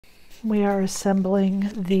we are assembling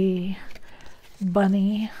the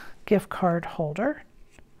bunny gift card holder.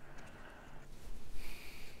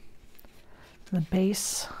 The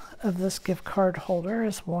base of this gift card holder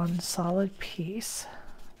is one solid piece.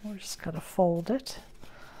 We're just going to fold it.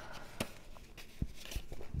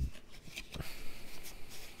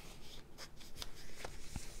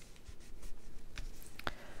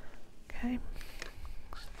 Okay,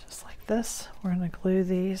 just like this. We're going to glue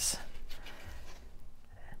these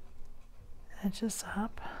edges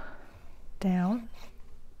up, down.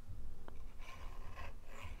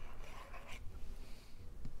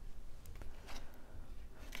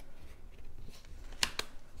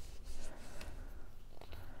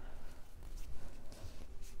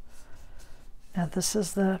 Now this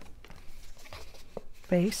is the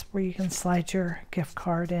base where you can slide your gift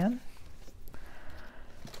card in.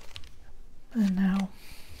 And now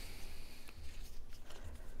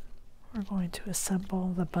we're going to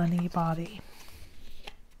assemble the bunny body.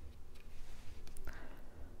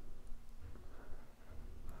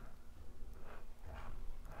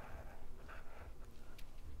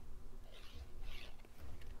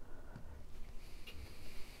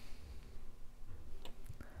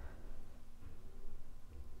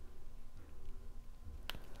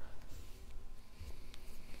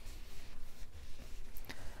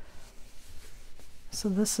 So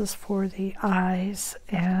this is for the eyes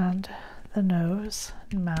and the nose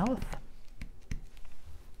and mouth.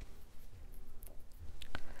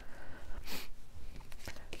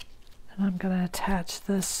 And I'm going to attach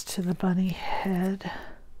this to the bunny head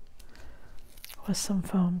with some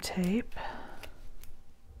foam tape.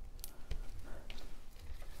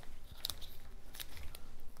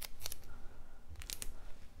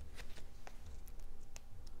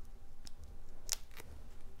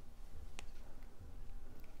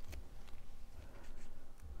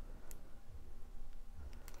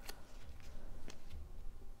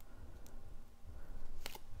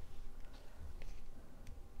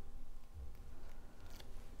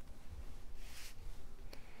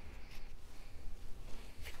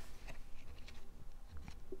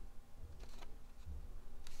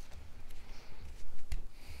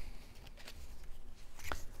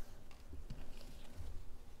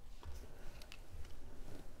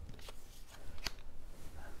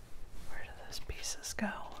 Pieces go.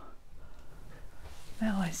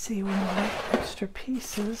 Now I see where my extra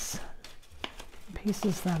pieces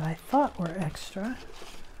that I thought were extra,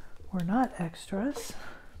 were not extras.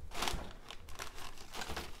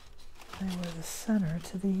 They were the center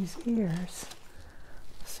to these ears.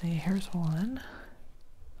 See, here's one.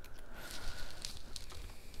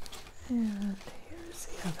 And here's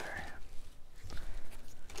the other.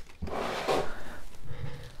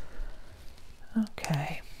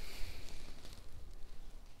 Okay.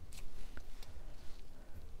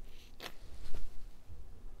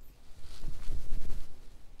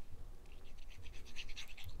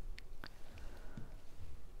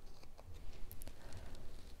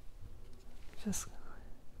 Just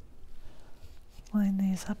line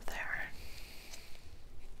these up there.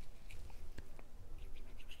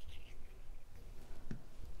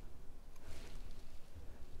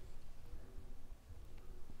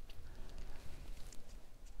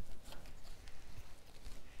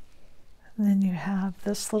 And then you have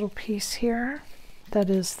this little piece here that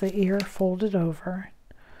is the ear folded over.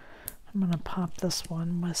 I'm going to pop this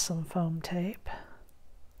one with some foam tape.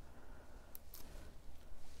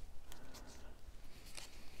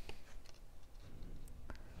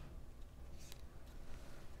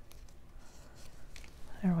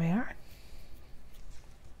 There we are.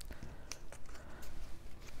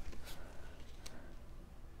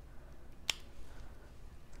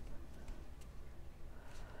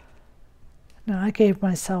 Now I gave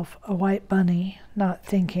myself a white bunny, not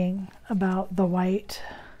thinking about the white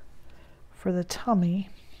for the tummy.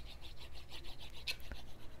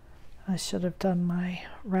 I should have done my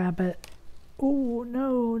rabbit, oh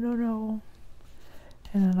no, no, no,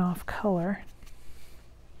 in an off color,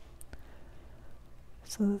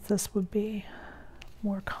 so that this would be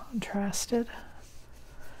more contrasted.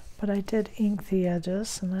 But I did ink the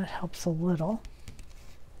edges, and that helps a little.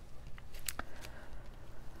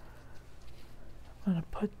 I'm going to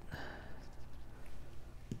put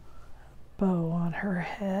a bow on her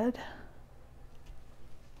head.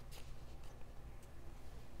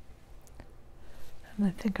 And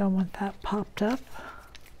I think I want that popped up.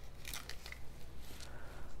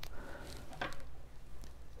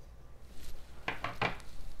 Let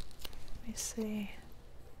me see.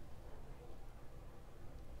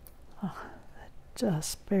 Oh, that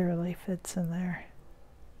just barely fits in there.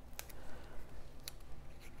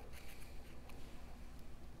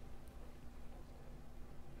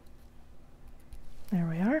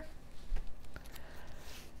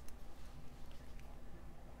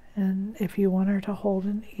 if you want her to hold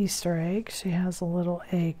an Easter egg, she has a little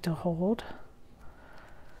egg to hold.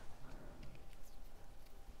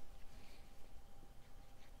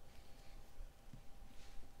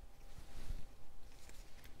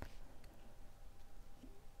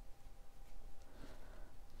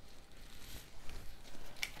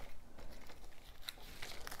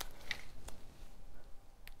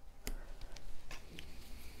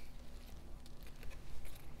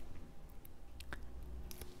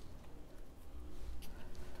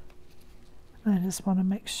 I just want to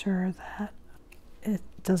make sure that it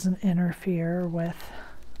doesn't interfere with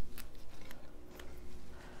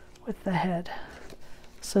the head.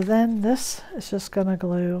 So then this is just going to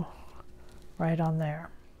glue right on there,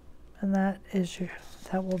 and that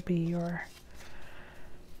will be your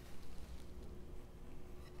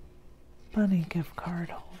bunny gift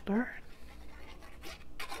card holder.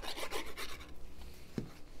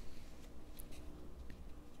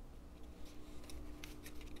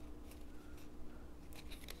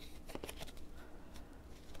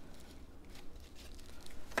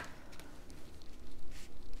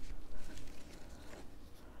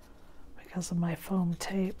 Because of my foam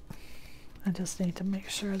tape, I just need to make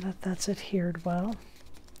sure that that's adhered well.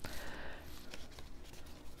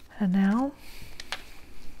 And now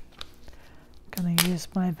I'm going to use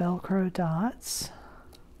my Velcro dots.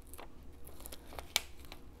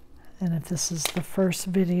 And if this is the first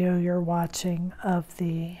video you're watching of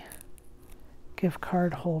the gift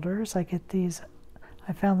card holders, I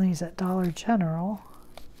found these at Dollar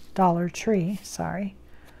Tree, sorry,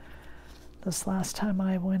 this last time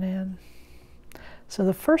I went in. So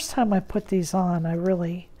the first time I put these on, I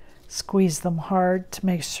really squeezed them hard to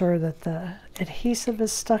make sure that the adhesive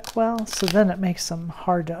is stuck well, so then it makes them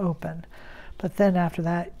hard to open. But then after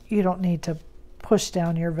that, you don't need to push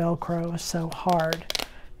down your Velcro so hard.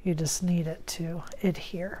 You just need it to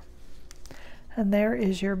adhere. And there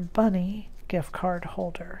is your bunny gift card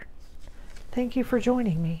holder. Thank you for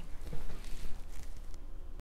joining me.